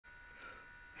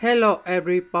Hello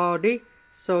everybody,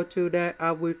 so today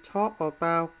I will talk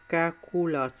about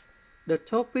calculus. The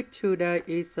topic today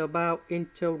is about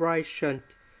integration.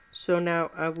 So now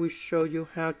I will show you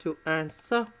how to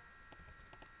answer.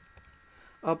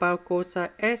 About cosine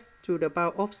x to the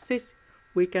power of 6,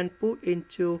 we can put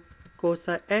into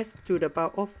cosine x to the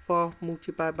power of 4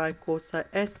 multiplied by cosine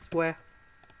x squared.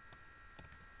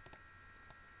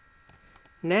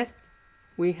 Next,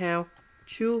 we have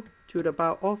 2 to the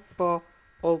power of 4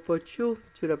 over 2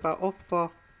 to the power of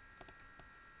 4.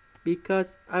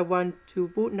 Because I want to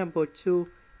put number 2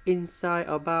 inside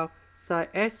about sine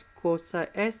x, cosine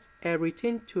x,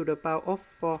 everything to the power of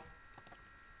 4.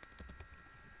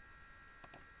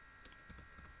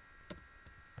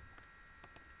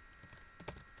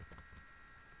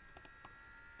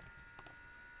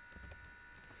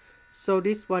 So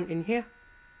this one in here,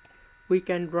 we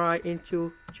can write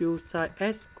into 2 sine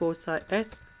x cosine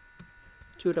x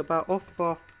to the power of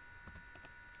 4.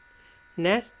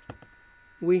 Next,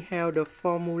 we have the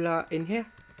formula in here.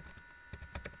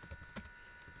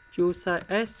 2 sine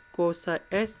x cosine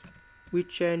x, we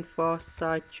change for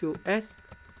sine 2x.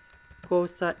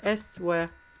 Cosine x squared,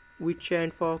 we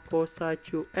change for cosine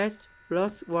 2x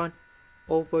plus 1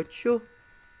 over 2.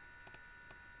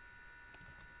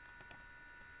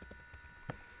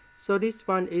 So this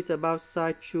one is about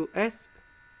sine 2x.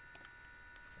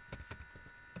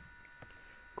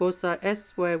 Cosine x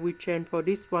squared, we change for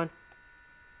this one.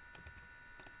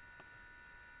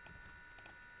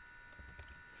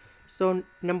 So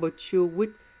number 2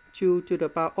 with 2 to the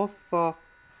power of 4,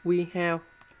 we have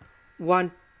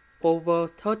 1 over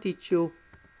 32.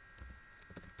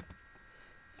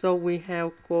 So we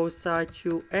have cosine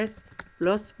 2x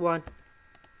plus 1.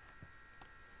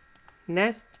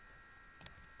 Next,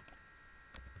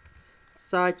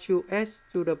 sine 2x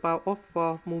to the power of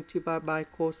 4 multiplied by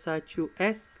cosine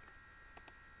 2x.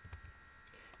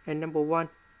 And number 1.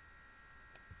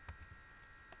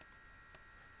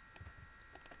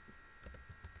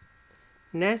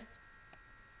 Next,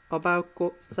 about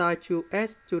cosine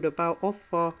 2x to the power of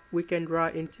 4, we can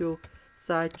write into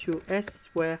sine 2x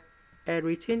squared,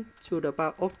 everything to the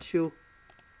power of 2.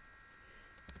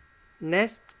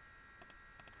 Next,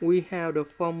 we have the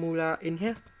formula in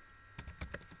here.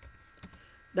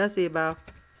 That's about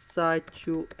sine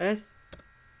 2x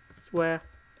squared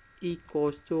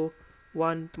equals to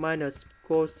 1 minus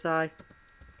cosine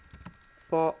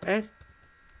 4x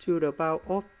to the power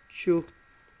of 2.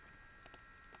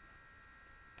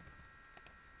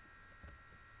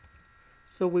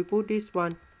 So we put this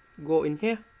one go in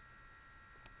here.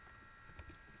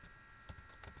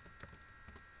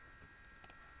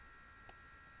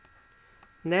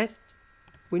 Next,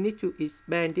 we need to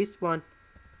expand this one.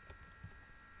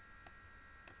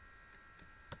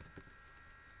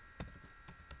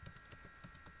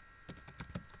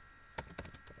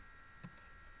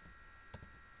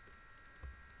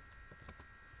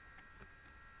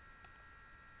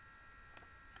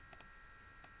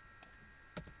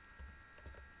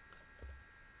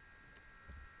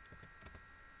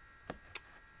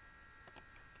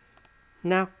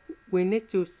 Now, we need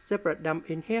to separate them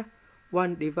in here.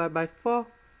 1 divided by 4,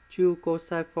 2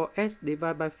 cosine 4x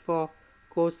divided by 4,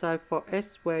 cosine 4x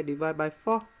squared divided by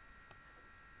 4.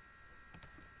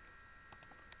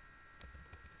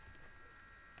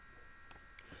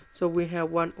 So we have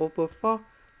 1 over 4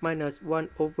 minus 1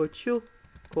 over 2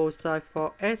 cosine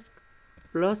 4x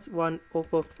plus 1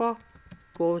 over 4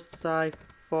 cosine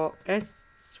 4x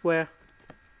squared.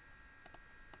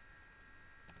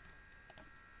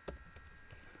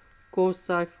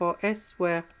 Cosine 4x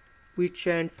squared, we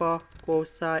change for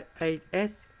cosine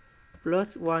 8x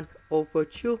plus 1 over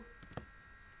 2.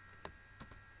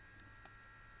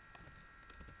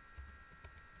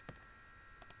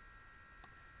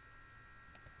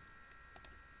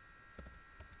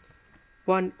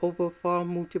 One over 4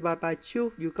 multiplied by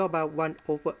 2, you got about 1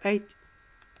 over 8.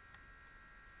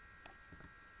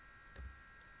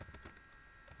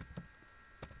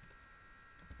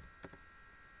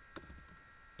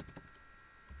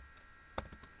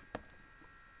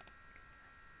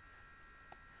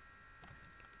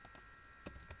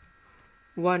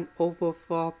 One over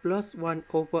 4 plus 1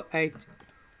 over 8,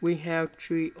 we have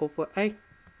 3 over 8.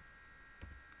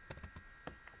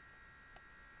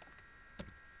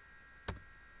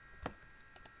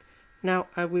 Now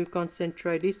I will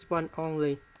concentrate this one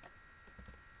only.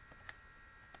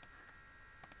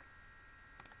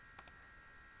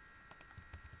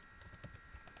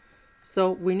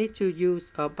 So we need to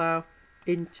use about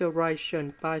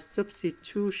integration by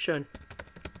substitution.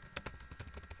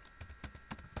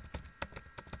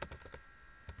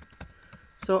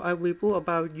 So I will put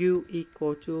about u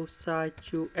equal to sine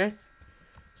 2s.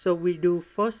 So we do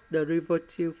first the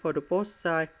derivative for the both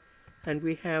sides, and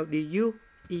we have du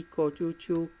equal to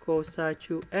 2 cosine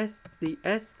 2s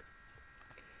ds.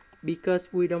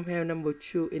 Because we don't have number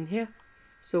 2 in here,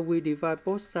 so we divide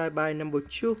both sides by number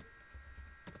 2.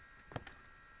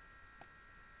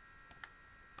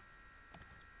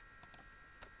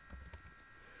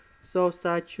 So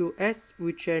sine 2s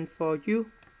we change for u.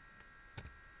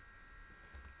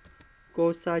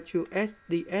 Cosine 2s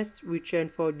ds we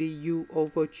change for du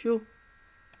over 2.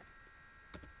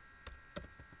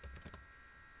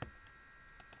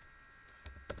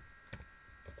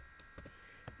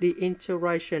 The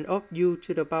integration of u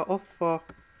to the power of 4,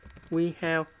 we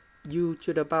have u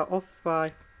to the power of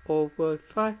 5 over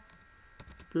 5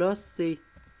 plus c.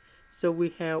 So we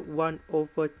have 1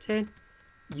 over 10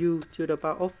 u to the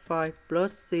power of 5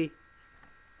 plus c.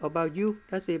 About u,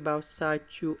 that's about sine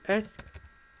 2s.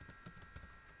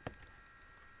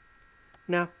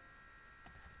 Now,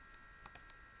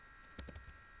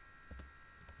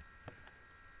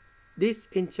 this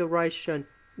integration,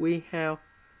 we have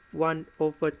 1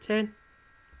 over 10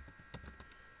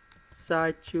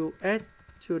 sine 2s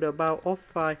to the power of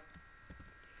 5.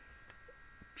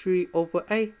 3 over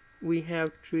 8, we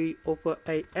have 3 over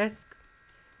 8s.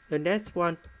 The next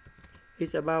one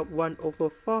is about 1 over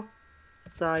 4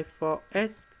 sine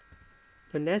 4s.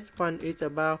 The next one is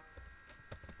about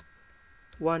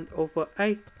 1 over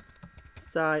 8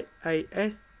 sine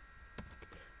 8s.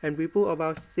 And we put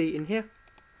about c in here.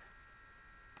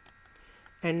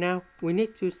 And now we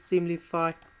need to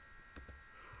simplify.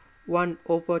 1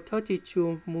 over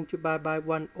 32 multiplied by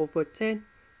 1 over 10,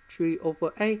 3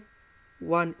 over 8,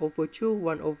 1 over 2,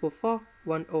 1 over 4,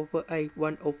 1 over 8,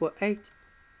 1 over 8.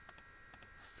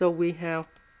 So we have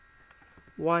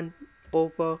 1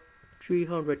 over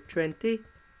 320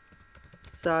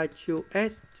 sine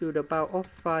 2s to the power of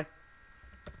 5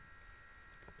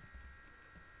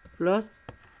 plus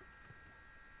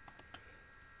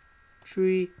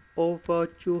 3 over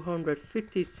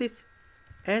 256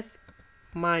 s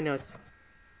minus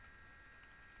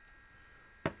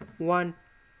 1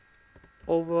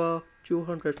 over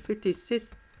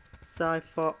 256 sine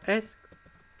 4s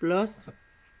plus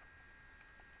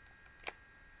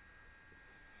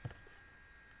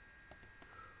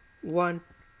 1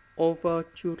 over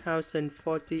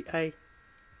 2048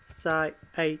 sine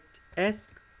 8s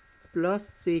plus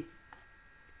c.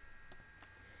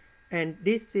 And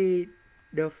this is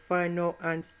the final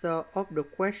answer of the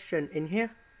question in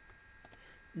here.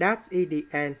 That's it the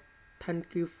end.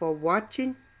 Thank you for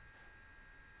watching.